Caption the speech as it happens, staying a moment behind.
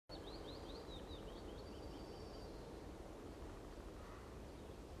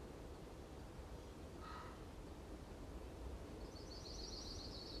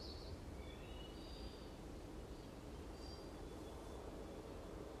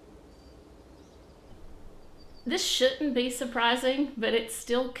This shouldn't be surprising, but it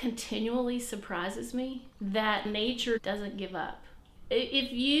still continually surprises me that nature doesn't give up.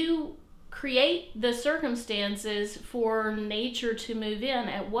 If you create the circumstances for nature to move in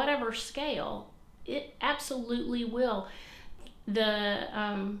at whatever scale, it absolutely will.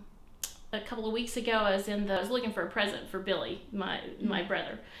 A couple of weeks ago, I was looking for a present for Billy, my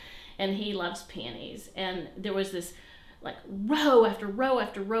brother, and he loves peonies. And there was this like row after row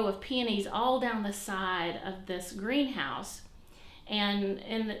after row of peonies all down the side of this greenhouse, and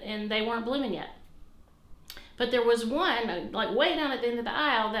they weren't blooming yet. But there was one like way down at the end of the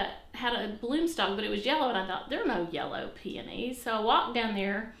aisle that had a bloom stalk, but it was yellow, and I thought there are no yellow peonies. So I walked down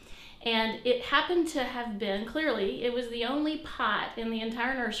there, and it happened to have been, clearly it was the only pot in the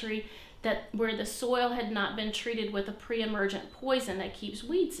entire nursery where the soil had not been treated with a pre-emergent poison that keeps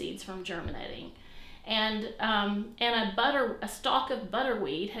weed seeds from germinating. And a stalk of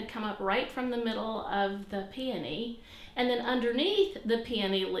butterweed had come up right from the middle of the peony, and then underneath the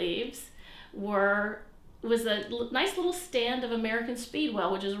peony leaves was a nice little stand of American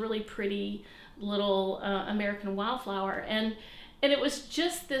speedwell, which is a really pretty little American wildflower, and it was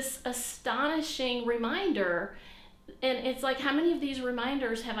just this astonishing reminder. And it's like, how many of these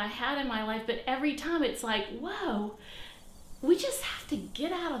reminders have I had in my life? But every time it's like, whoa, we just have to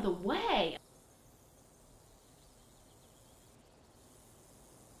get out of the way.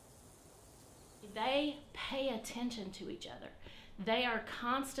 They pay attention to each other. They are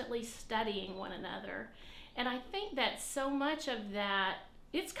constantly studying one another. And I think that so much of that,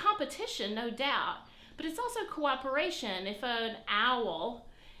 it's competition, no doubt, but it's also cooperation. If an owl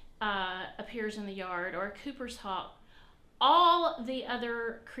appears in the yard, or a Cooper's hawk, all the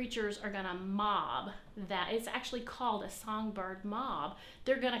other creatures are going to mob that. It's actually called a songbird mob.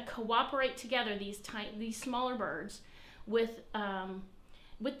 They're going to cooperate together, these smaller birds, with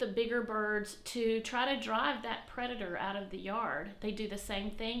the bigger birds to try to drive that predator out of the yard. They do the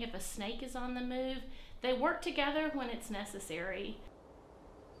same thing if a snake is on the move. They work together when it's necessary.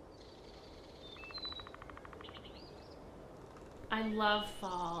 I love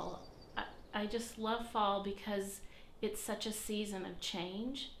fall. I just love fall because it's such a season of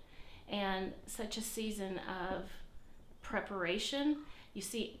change and such a season of preparation. You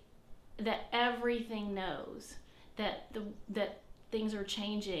see that everything knows that things are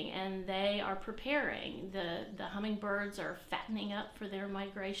changing, and they are preparing. The hummingbirds are fattening up for their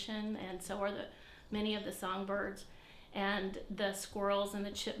migration, and so are many of the songbirds. And the squirrels and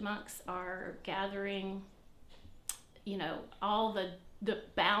the chipmunks are gathering, all the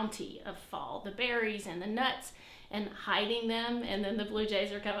bounty of fall, the berries and the nuts, and hiding them. And then the blue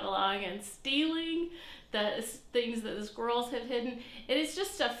jays are coming along and stealing the things that the squirrels have hidden. It is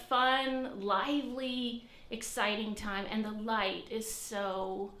just a fun, lively, exciting time, and the light is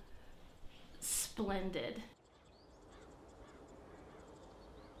so splendid.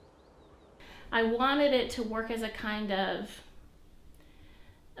 I wanted it to work as a kind of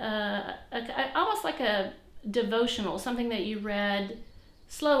almost like a devotional, something that you read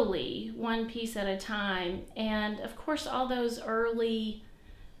slowly, one piece at a time. And of course, all those early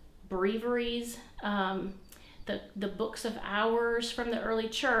breviaries, the books of hours from the early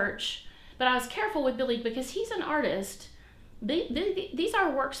church. But I was careful with Billy because he's an artist. These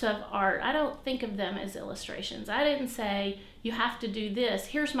are works of art. I don't think of them as illustrations. I didn't say, you have to do this.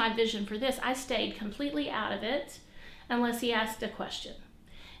 Here's my vision for this. I stayed completely out of it unless he asked a question.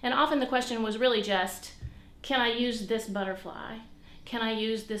 And often the question was really just, can I use this butterfly? Can I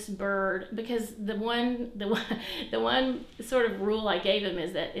use this bird? Because the one sort of rule I gave him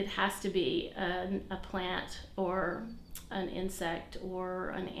is that it has to be a plant or an insect or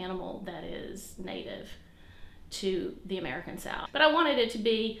an animal that is native to the American South. But I wanted it to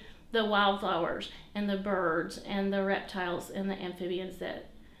be the wildflowers and the birds and the reptiles and the amphibians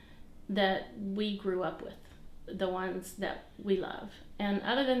that we grew up with, the ones that we love. And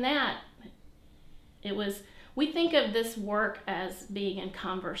other than that, we think of this work as being in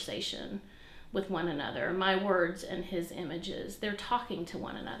conversation with one another. My words and his images, they're talking to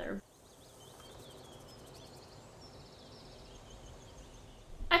one another.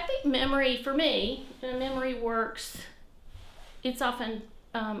 I think memory, for me, memory works, it's often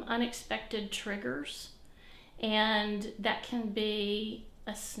unexpected triggers, and that can be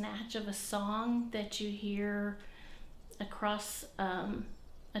a snatch of a song that you hear across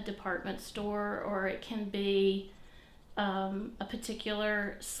a department store, or it can be a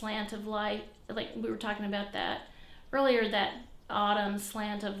particular slant of light, like we were talking about that earlier, that autumn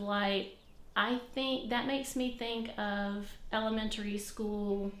slant of light. I think that makes me think of elementary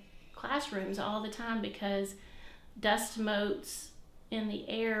school classrooms all the time, because dust motes in the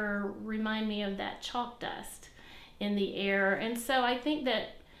air remind me of that chalk dust. in the air. And so I think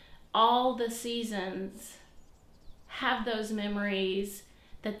that all the seasons have those memories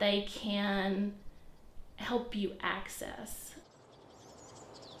that they can help you access.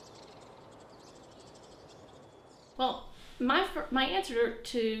 Well, my answer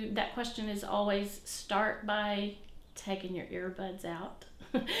to that question is always start by taking your earbuds out.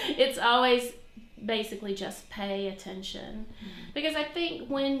 It's always basically just pay attention. Because I think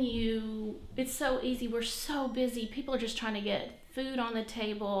it's so easy, we're so busy, people are just trying to get food on the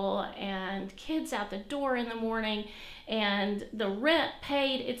table and kids out the door in the morning and the rent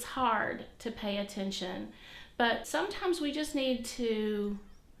paid. It's hard to pay attention. But sometimes we just need to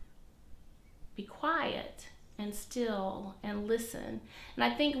be quiet and still and listen. And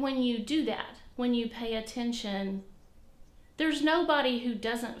I think when you do that, when you pay attention, there's nobody who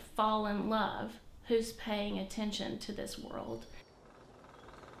doesn't fall in love who's paying attention to this world.